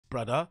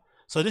brother.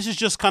 So this is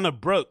just kind of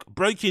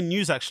breaking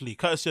news, actually,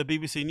 courtesy of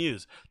BBC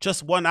News,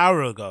 just 1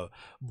 hour ago.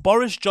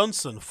 Boris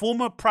Johnson,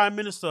 former Prime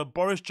Minister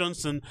Boris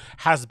Johnson,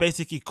 has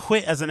basically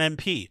quit as an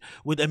MP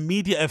with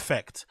immediate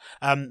effect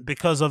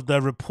because of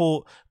the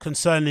report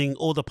concerning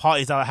all the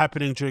parties that are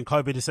happening during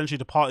COVID, essentially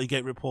the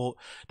Partygate report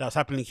that's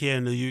happening here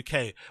in the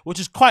UK, which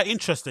is quite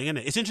interesting, isn't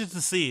it? It's interesting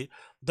to see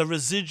the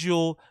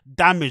residual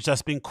damage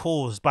that's been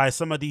caused by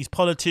some of these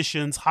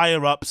politicians,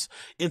 higher ups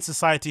in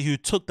society who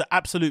took the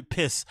absolute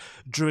piss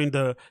during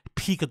the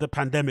peak of the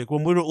pandemic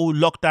when we were all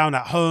locked down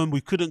at home.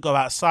 We couldn't go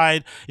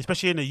outside,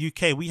 especially in the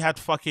UK. We had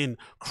fucking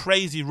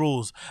crazy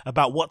rules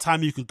about what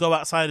time you could go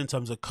outside in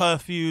terms of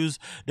curfews.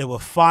 There were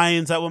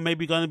fines that were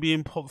maybe going to be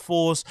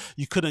enforced.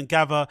 You couldn't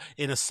gather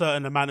in a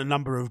certain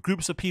number of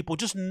groups of people,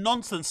 just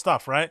nonsense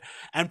stuff, right?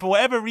 And for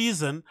whatever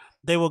reason,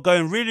 they were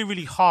going really,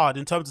 really hard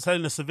in terms of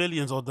telling the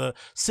civilians or the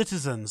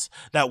citizens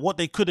that what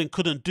they could and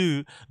couldn't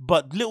do.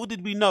 But little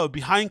did we know,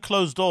 behind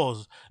closed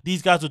doors,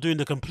 these guys were doing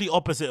the complete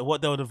opposite of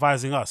what they were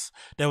advising us.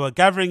 They were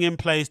gathering in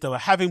place, they were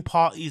having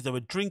parties, they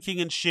were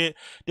drinking and shit.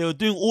 They were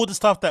doing all the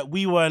stuff that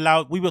we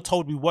were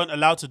told we weren't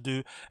allowed to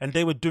do, and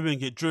they were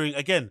doing it during,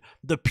 again,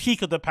 the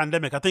peak of the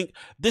pandemic. I think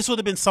this would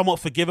have been somewhat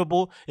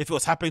forgivable if it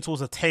was happening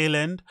towards the tail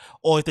end,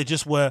 or if they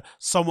just were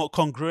somewhat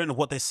congruent of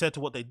what they said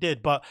to what they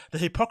did. But the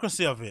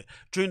hypocrisy of it,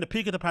 during the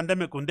peak of the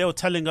pandemic, when they were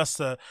telling us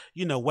to,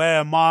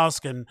 wear a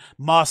mask and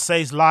mask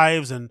saves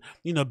lives and,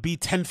 be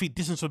 10 feet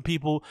distance from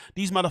people,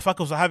 these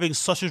motherfuckers were having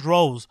sausage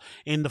rolls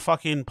in the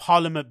fucking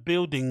parliament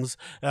buildings,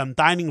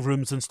 dining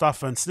rooms and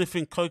stuff, and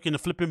sniffing coke in the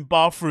flipping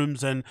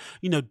bathrooms and,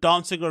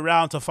 dancing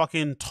around to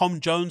fucking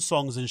Tom Jones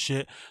songs and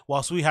shit,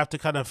 whilst we have to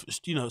kind of,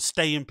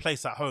 stay in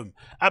place at home.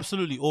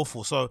 Absolutely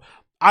awful. So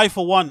I,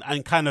 for one,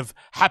 am kind of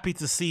happy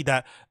to see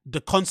that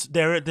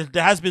there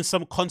has been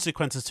some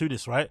consequences to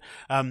this, right?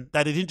 That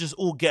they didn't just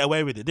all get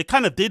away with it. They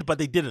kind of did, but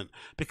they didn't,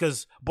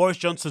 because Boris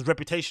Johnson's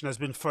reputation has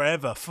been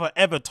forever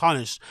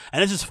tarnished.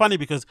 And it's just funny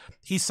because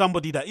he's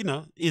somebody that,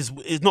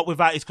 is not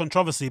without his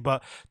controversy,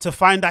 but to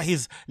find that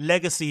his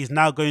legacy is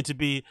now going to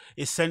be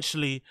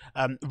essentially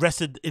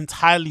rested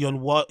entirely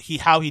on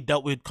how he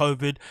dealt with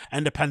COVID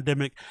and the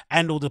pandemic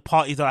and all the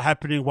parties that are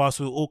happening whilst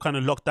we're all kind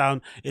of locked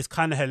down, is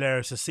kind of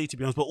hilarious to see, to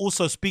be honest, but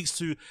also speaks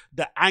to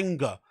the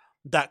anger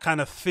that kind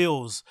of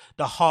fills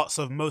the hearts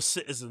of most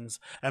citizens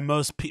and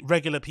most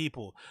regular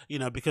people,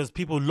 because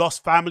people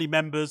lost family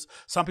members.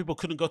 Some people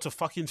couldn't go to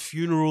fucking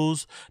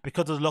funerals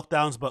because of the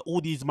lockdowns, but all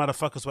these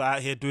motherfuckers were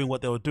out here doing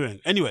what they were doing.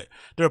 Anyway,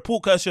 the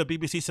report courtesy of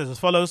BBC says as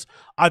follows: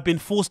 I've been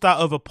forced out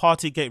over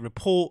Partygate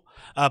report.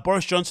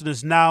 Boris Johnson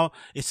is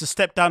to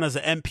step down as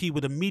an MP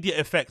with immediate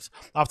effect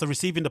after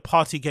receiving the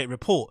Partygate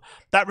report.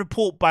 That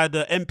report by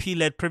the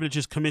MP-led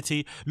Privileges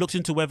Committee looked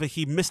into whether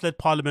he misled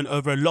Parliament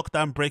over a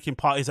lockdown breaking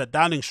parties at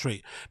Downing Street.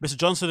 Mr.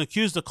 Johnson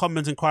accused the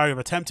Commons inquiry of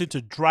attempting to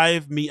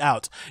drive me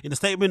out. In a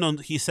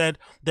statement, he said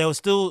they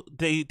still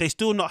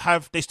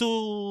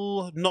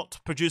not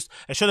produced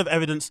a shred of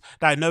evidence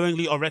that I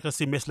knowingly or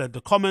recklessly misled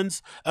the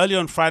Commons. Earlier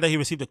on Friday, he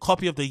received a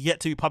copy of the yet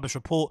to be published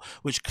report,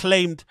 which he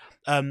claimed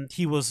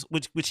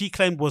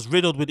was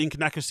riddled with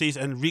inaccuracies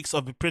and reeks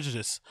of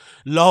prejudice.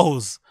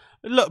 Lols.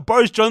 Look,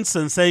 Boris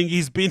Johnson saying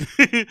he's been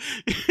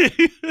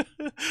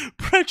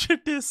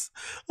prejudiced.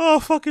 Oh, I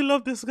fucking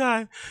love this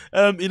guy.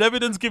 In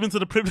evidence given to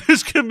the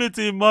Privilege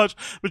Committee in March,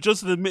 Boris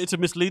Johnson admitted to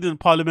misleading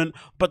Parliament,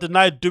 but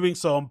denied doing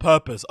so on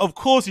purpose. Of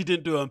course he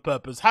didn't do it on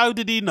purpose. How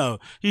did he know?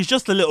 He's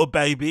just a little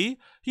baby.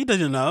 He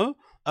didn't know.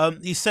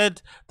 He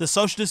said the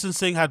social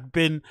distancing had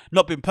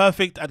not been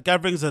perfect at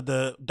gatherings at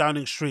the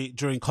Downing Street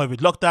during COVID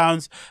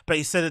lockdowns, but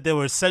he said that there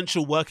were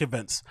essential work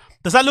events.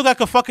 Does that look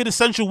like a fucking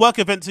essential work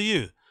event to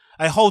you?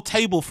 A whole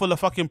table full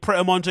of fucking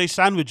pret-a-manger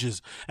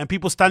sandwiches and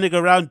people standing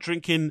around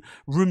drinking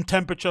room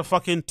temperature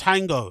fucking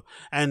tango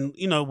and,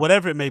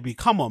 whatever it may be.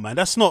 Come on, man.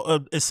 That's not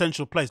an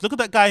essential place. Look at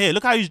that guy here.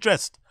 Look how he's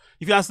dressed.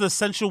 You think that's an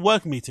essential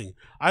work meeting?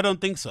 I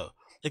don't think so.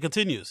 It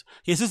continues.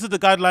 He insisted the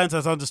guidelines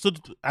as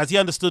he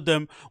understood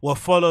them were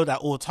followed at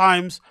all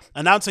times.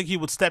 Announcing he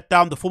would step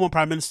down, the former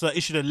Prime Minister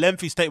issued a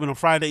lengthy statement on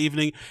Friday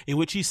evening in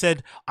which he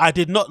said, I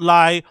did not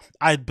lie.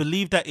 I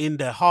believe that in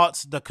their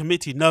hearts, the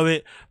committee know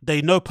it.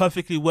 They know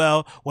perfectly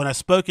well. When I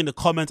spoke in the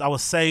comments, I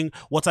was saying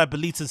what I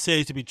believe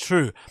sincerely to be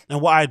true and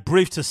what I had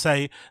briefed to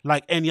say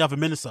like any other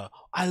minister.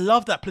 I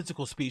love that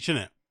political speech,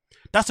 innit?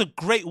 That's a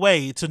great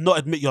way to not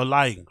admit you're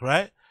lying,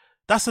 right?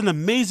 That's an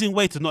amazing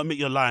way to not admit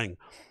you're lying.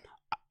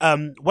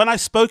 When I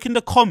spoke in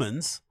the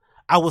Commons,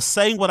 I was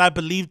saying what I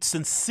believed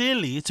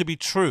sincerely to be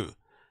true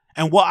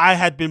and what I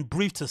had been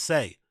briefed to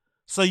say.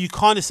 So you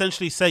can't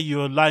essentially say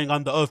you're lying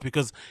under oath,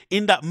 because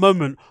in that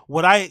moment,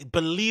 what I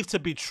believed to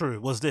be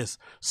true was this.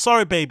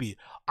 Sorry, baby.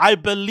 I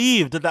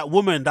believed that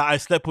woman that I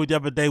slept with the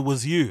other day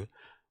was you.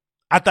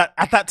 At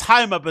that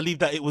time, I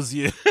believed that it was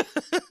you.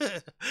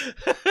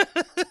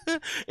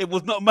 It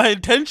was not my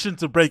intention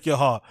to break your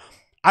heart.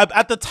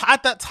 At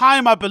that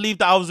time, I believed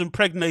that I was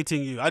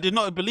impregnating you. I did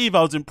not believe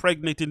I was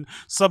impregnating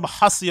some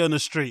hussy on the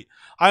street.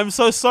 I'm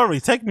so sorry.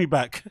 Take me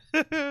back.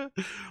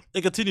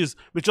 It continues.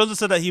 Boris Johnson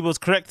said that he was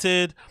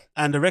corrected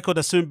and the record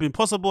has soon been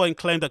possible, and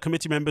claimed that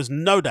committee members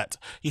know that.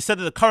 He said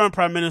that the current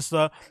Prime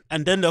Minister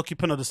and then the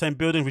occupant of the same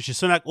building, Rishi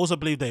Sunak, also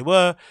believed they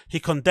were. He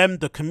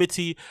condemned the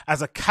committee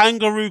as a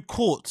kangaroo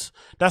court.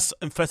 That's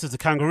emphasis the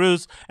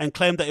kangaroos, and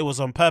claimed that it was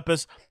on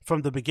purpose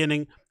from the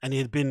beginning and he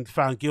had been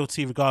found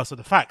guilty regardless of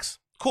the facts.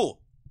 Cool.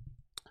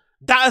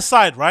 That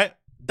aside, right?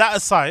 That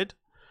aside,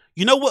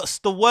 you know what's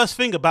the worst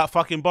thing about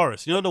fucking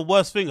Boris? You know the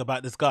worst thing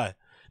about this guy?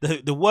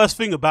 The worst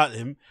thing about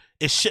him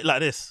is shit like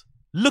this.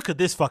 Look at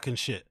this fucking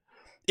shit.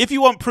 If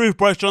you want proof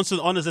Boris Johnson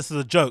honors this as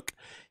a joke,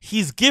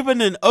 he's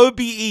given an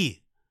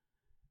OBE.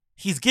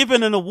 He's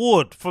given an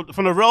award from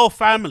the royal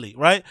family,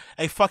 right?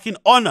 A fucking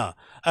honor.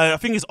 I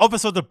think it's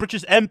Officer of the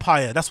British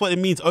Empire. That's what it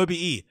means,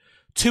 OBE.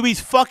 To his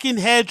fucking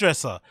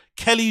hairdresser,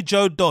 Kelly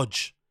Joe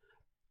Dodge.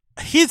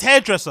 His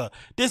hairdresser,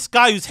 this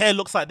guy whose hair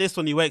looks like this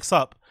when he wakes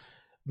up,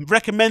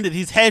 recommended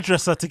his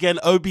hairdresser to get an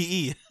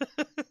OBE.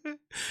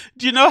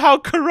 Do you know how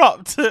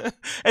corrupt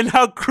and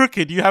how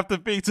crooked you have to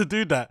be to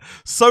do that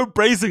so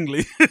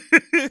brazenly?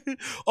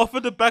 Off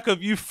of the back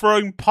of you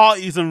throwing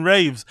parties and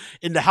raves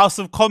in the House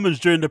of Commons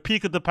during the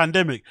peak of the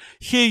pandemic,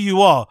 here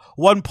you are,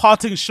 one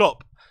parting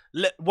shot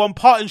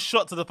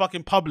to the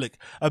fucking public,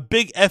 a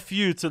big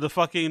FU to the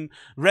fucking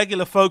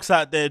regular folks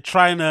out there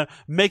trying to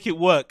make it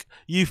work.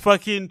 You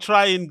fucking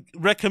try and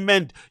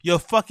recommend your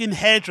fucking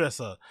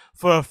hairdresser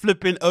for a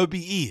flipping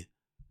OBE.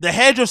 The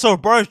hairdresser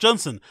of Boris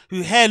Johnson,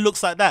 whose hair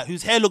looks like that,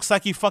 whose hair looks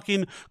like he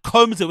fucking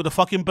combs it with a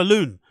fucking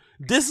balloon.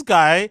 This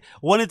guy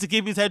wanted to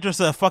give his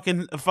hairdresser a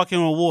fucking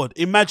award.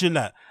 Imagine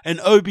that, an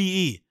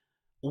OBE.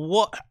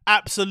 What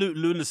absolute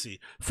lunacy.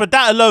 For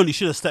that alone, he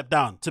should have stepped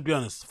down, to be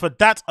honest. For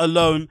that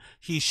alone,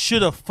 he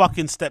should have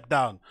fucking stepped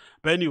down.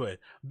 But anyway,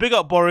 big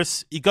up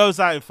Boris. He goes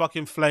out and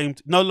fucking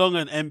flamed. No longer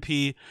an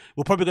MP.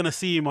 We're probably going to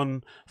see him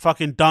on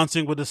fucking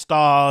Dancing with the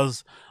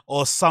Stars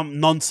or some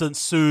nonsense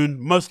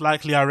soon. Most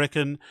likely, I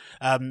reckon.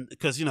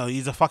 Because, you know,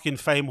 he's a fucking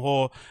fame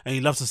whore and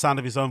he loves the sound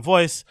of his own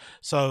voice.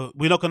 So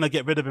we're not going to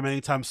get rid of him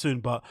anytime soon.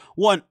 But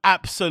what an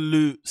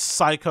absolute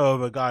psycho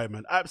of a guy,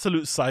 man.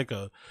 Absolute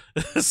psycho.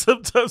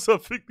 Sometimes I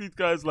think these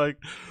guys, like,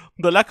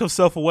 the lack of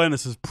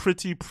self-awareness is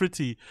pretty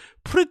crazy.